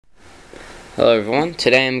Hello everyone,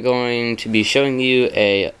 today I'm going to be showing you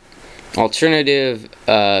a alternative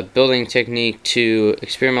building technique to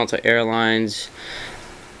ExperimentalAirlines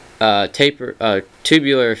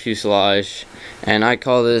tubular fuselage, and I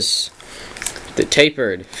call this the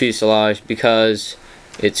tapered fuselage because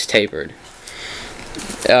it's tapered.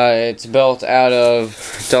 It's built out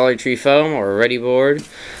of Dollar Tree foam or Ready Board,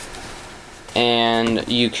 and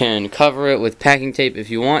you can cover it with packing tape if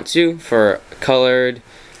you want to for colored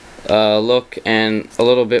look and a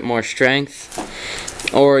little bit more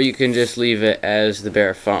strength, or you can just leave it as the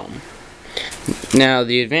bare foam. Now,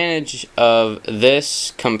 the advantage of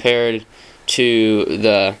this compared to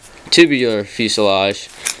the tubular fuselage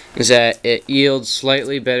is that it yields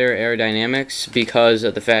slightly better aerodynamics because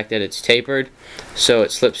of the fact that it's tapered, so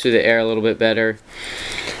it slips through the air a little bit better.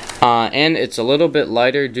 And it's a little bit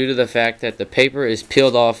lighter due to the fact that the paper is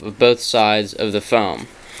peeled off of both sides of the foam.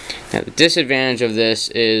 Now, the disadvantage of this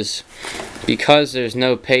is because there's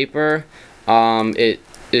no paper, it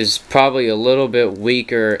is probably a little bit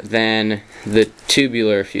weaker than the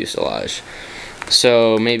tubular fuselage.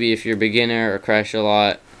 So maybe if you're a beginner or crash a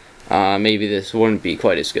lot, maybe this wouldn't be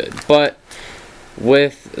quite as good. But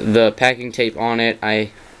with the packing tape on it,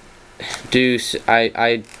 I do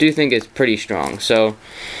think it's pretty strong. So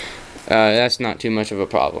that's not too much of a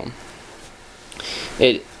problem.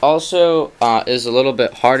 It also is a little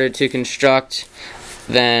bit harder to construct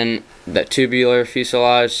than the tubular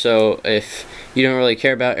fuselage, so if you don't really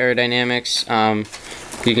care about aerodynamics,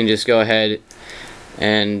 you can just go ahead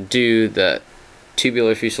and do the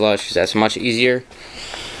tubular fuselage because that's much easier.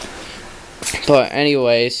 But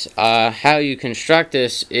anyways, how you construct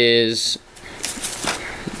this is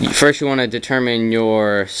first you want to determine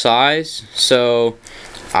your size. So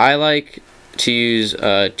I like to use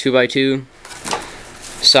a 2x2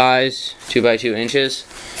 size, 2x2 inches,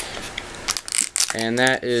 and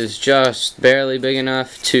that is just barely big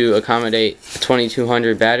enough to accommodate a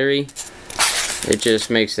 2200 battery. It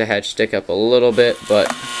just makes the hatch stick up a little bit,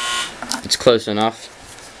 but it's close enough.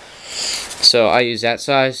 So I use that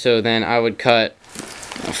size. So then I would cut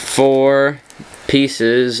 4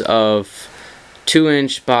 pieces of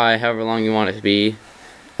 2-inch by however long you want it to be,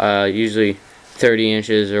 usually 30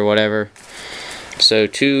 inches or whatever. So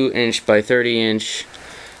 2-inch by 30-inch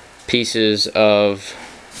pieces of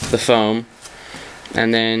the foam,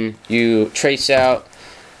 and then you trace out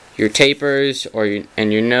your tapers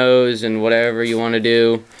and your nose and whatever you want to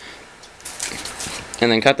do, and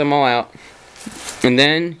then cut them all out. And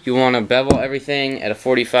then you want to bevel everything at a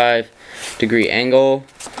 45-degree angle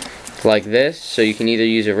like this, so you can either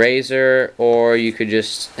use a razor or you could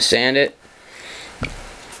just sand it,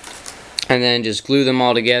 and then just glue them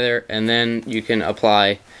all together, and then you can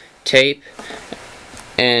apply tape.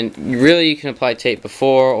 And really, you can apply tape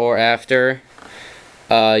before or after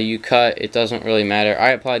you cut. It doesn't really matter. I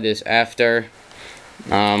applied this after,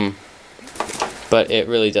 but it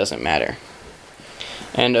really doesn't matter.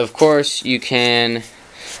 And of course, you can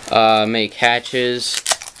make hatches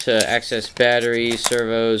to access batteries,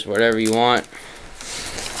 servos, whatever you want.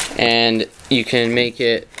 And you can make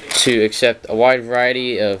it to accept a wide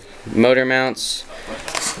variety of motor mounts.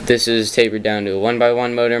 This is tapered down to a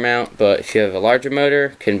 1x1 motor mount, but if you have a larger motor,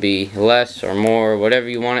 it can be less or more, whatever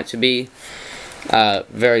you want it to be.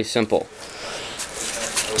 Very simple.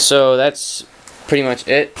 So that's pretty much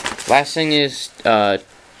it. Last thing is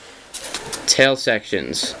tail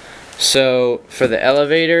sections. So for the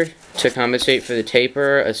elevator, to compensate for the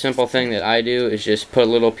taper, a simple thing that I do is just put a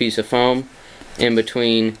little piece of foam in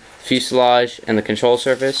between fuselage and the control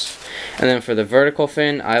surface. And then for the vertical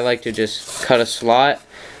fin, I like to just cut a slot,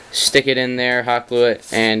 stick it in there, hot glue it,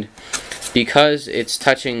 and because it's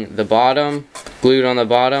touching the bottom, glued on the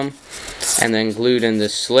bottom, and then glued in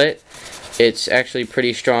this slit, it's actually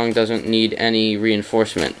pretty strong, doesn't need any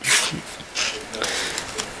reinforcement.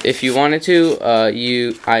 If you wanted to,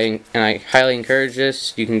 I highly encourage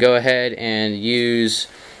this, you can go ahead and use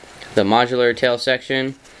the modular tail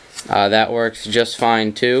section. That works just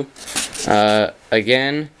fine too.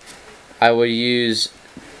 Again, I would use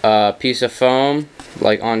a piece of foam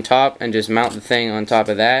like on top and just mount the thing on top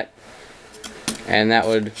of that, and that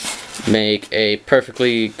would make a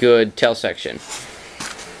perfectly good tail section.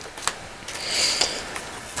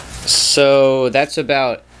 So that's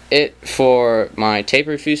about it for my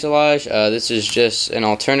tapered fuselage. This is just an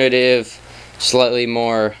alternative, slightly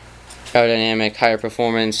more aerodynamic, higher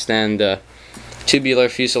performance than the tubular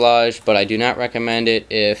fuselage, but I do not recommend it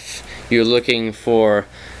if you're looking for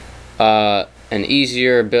an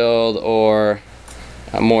easier build or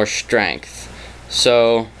more strength.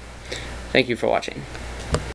 So thank you for watching.